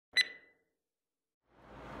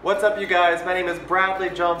What's up, you guys? My name is Bradley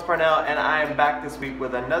Jones-Parnell and I am back this week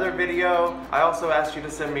with another video. I also asked you to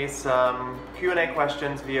send me some Q&A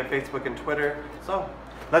questions via Facebook and Twitter, so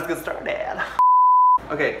let's get started.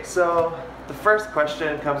 Okay, so the first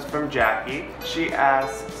question comes from Jackie. She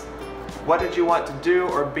asks, what did you want to do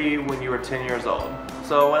or be when you were 10 years old?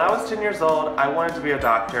 So when I was 10 years old, I wanted to be a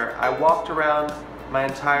doctor. I walked around my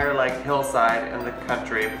entire hillside in the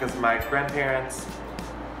country because my grandparents,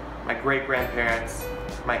 my great-grandparents,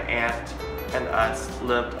 my aunt and us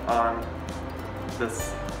lived on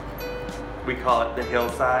this, we call it the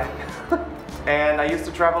hillside. And I used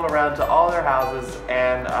to travel around to all their houses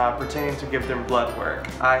and pretending to give them blood work.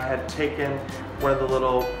 I had taken one of the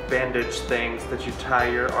little bandage things that you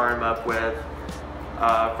tie your arm up with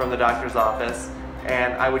from the doctor's office,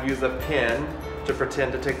 and I would use a pin to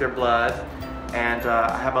pretend to take their blood, and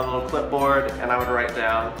I have my little clipboard and I would write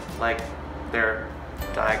down their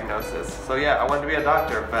diagnosis. So yeah, I wanted to be a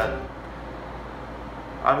doctor, but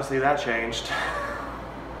obviously that changed.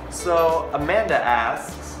 So Amanda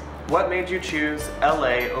asks, what made you choose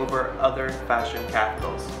LA over other fashion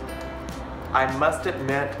capitals? I must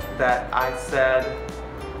admit that I said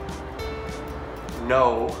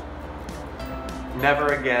no,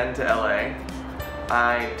 never again to LA.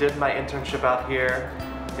 I did my internship out here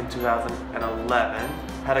in 2011,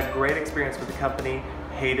 had a great experience with the company,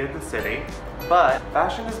 hated the city, but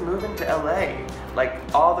fashion is moving to LA.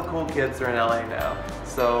 All the cool kids are in LA now,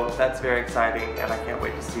 so that's very exciting and I can't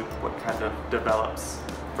wait to see what kind of develops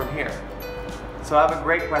from here. So I have a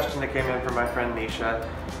great question that came in from my friend Nisha.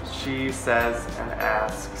 She says and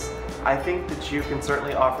asks, I think that you can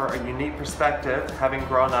certainly offer a unique perspective having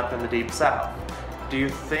grown up in the Deep South. Do you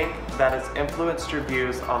think that has influenced your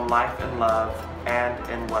views on life and love, and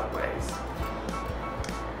in what ways?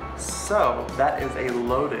 So that is a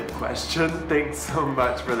loaded question. Thanks so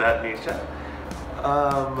much for that, Nisha.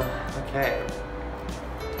 Okay.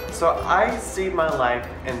 So I see my life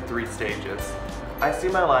in 3 stages. I see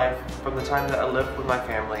my life from the time that I lived with my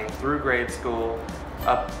family through grade school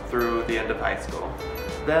up through the end of high school.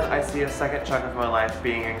 Then I see a second chunk of my life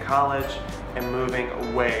being in college and moving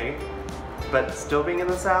away, but still being in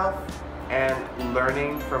the South and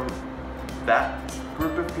learning from that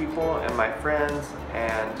group of people and my friends,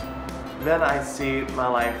 and then I see my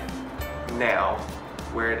life now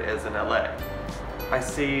where it is in LA. I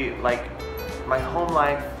see my home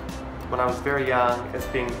life when I was very young as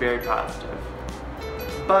being very positive.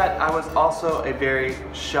 But I was also a very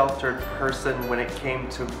sheltered person when it came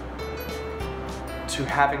to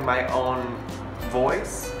having my own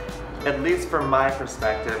voice. At least from my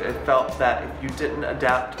perspective, it felt that if you didn't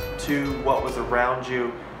adapt to what was around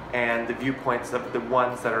you and the viewpoints of the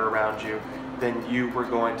ones that are around you, then you were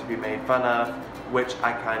going to be made fun of, which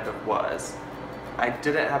I kind of was. I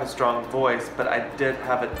didn't have a strong voice, but I did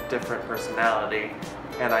have a different personality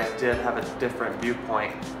and I did have a different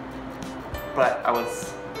viewpoint. But I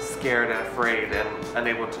was scared and afraid and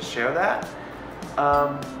unable to share that.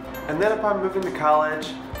 And then upon moving to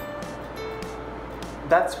college,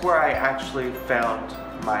 that's where I actually found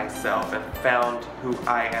myself and found who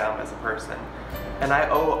I am as a person. And I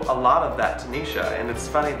owe a lot of that to Nisha, and it's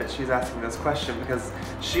funny that she's asking this question because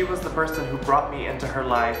she was the person who brought me into her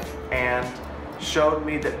life and showed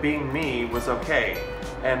me that being me was okay,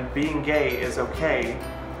 and being gay is okay,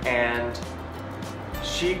 and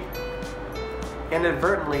she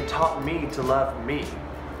inadvertently taught me to love me.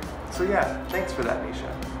 So yeah, thanks for that,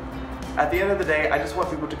 Nisha. At the end of the day, I just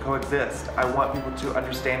want people to coexist. I want people to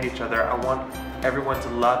understand each other. I want everyone to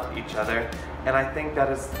love each other. And I think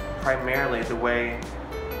that is primarily the way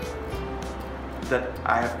that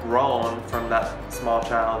I have grown from that small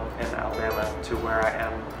child in Alabama to where I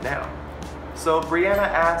am now. So Brianna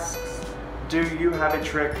asks, do you have a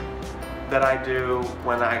trick that I do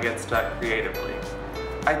when I get stuck creatively?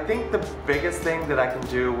 I think the biggest thing that I can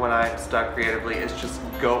do when I'm stuck creatively is just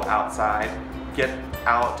go outside, get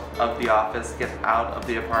out of the office, get out of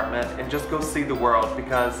the apartment, and just go see the world,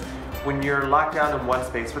 because when you're locked down in one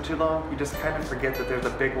space for too long, you just kind of forget that there's a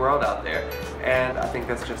big world out there. And I think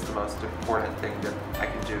that's just the most important thing that I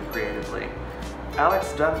can do creatively.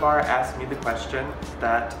 Alex Dunbar asked me the question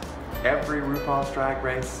that every RuPaul's Drag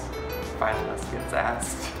Race finalist gets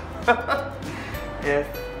asked. If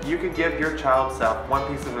you could give your child self one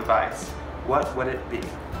piece of advice, what would it be?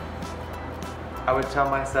 I would tell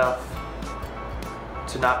myself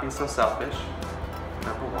to not be so selfish,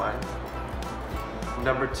 number 1.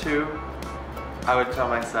 Number 2, I would tell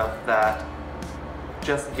myself that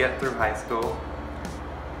just get through high school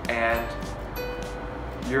and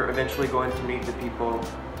you're eventually going to meet the people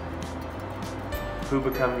who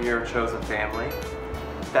become your chosen family.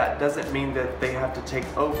 that doesn't mean that they have to take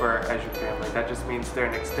over as your family. That just means they're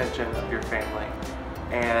an extension of your family,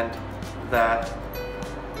 and that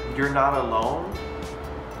you're not alone,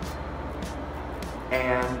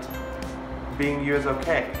 and being you is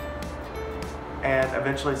okay. And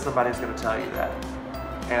eventually somebody's going to tell you that,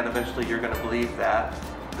 and eventually you're going to believe that,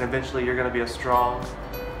 and eventually you're going to be a strong,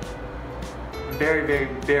 very, very,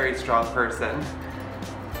 very strong person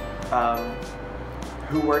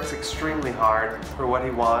who works extremely hard for what he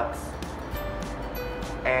wants,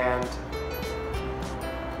 and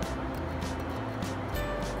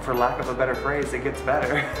for lack of a better phrase, it gets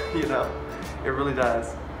better. You know, it really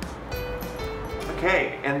does.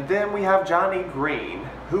 Okay, and then we have Johnny Green,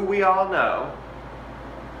 who we all know.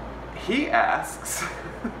 He asks,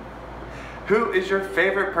 who is your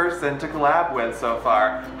favorite person to collab with so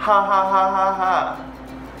far? Ha ha ha ha ha.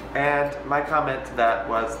 And my comment to that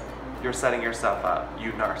was, you're setting yourself up,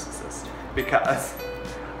 you narcissist. Because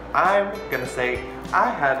I'm gonna say I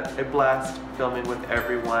had a blast filming with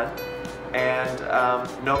everyone, and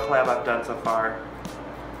no collab I've done so far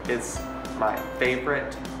is my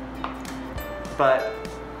favorite. But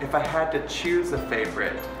if I had to choose a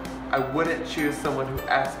favorite, I wouldn't choose someone who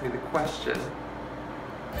asked me the question.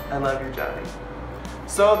 I love you, Johnny.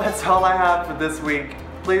 So that's all I have for this week.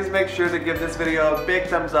 Please make sure to give this video a big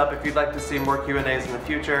thumbs up if you'd like to see more Q&As in the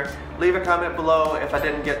future. Leave a comment below. If I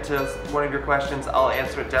didn't get to one of your questions, I'll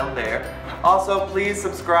answer it down there. Also, please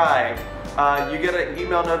subscribe. You get an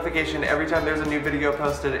email notification every time there's a new video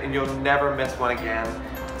posted, and you'll never miss one again.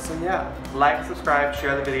 So yeah, like, subscribe,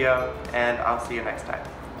 share the video, and I'll see you next time.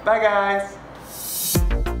 Bye guys!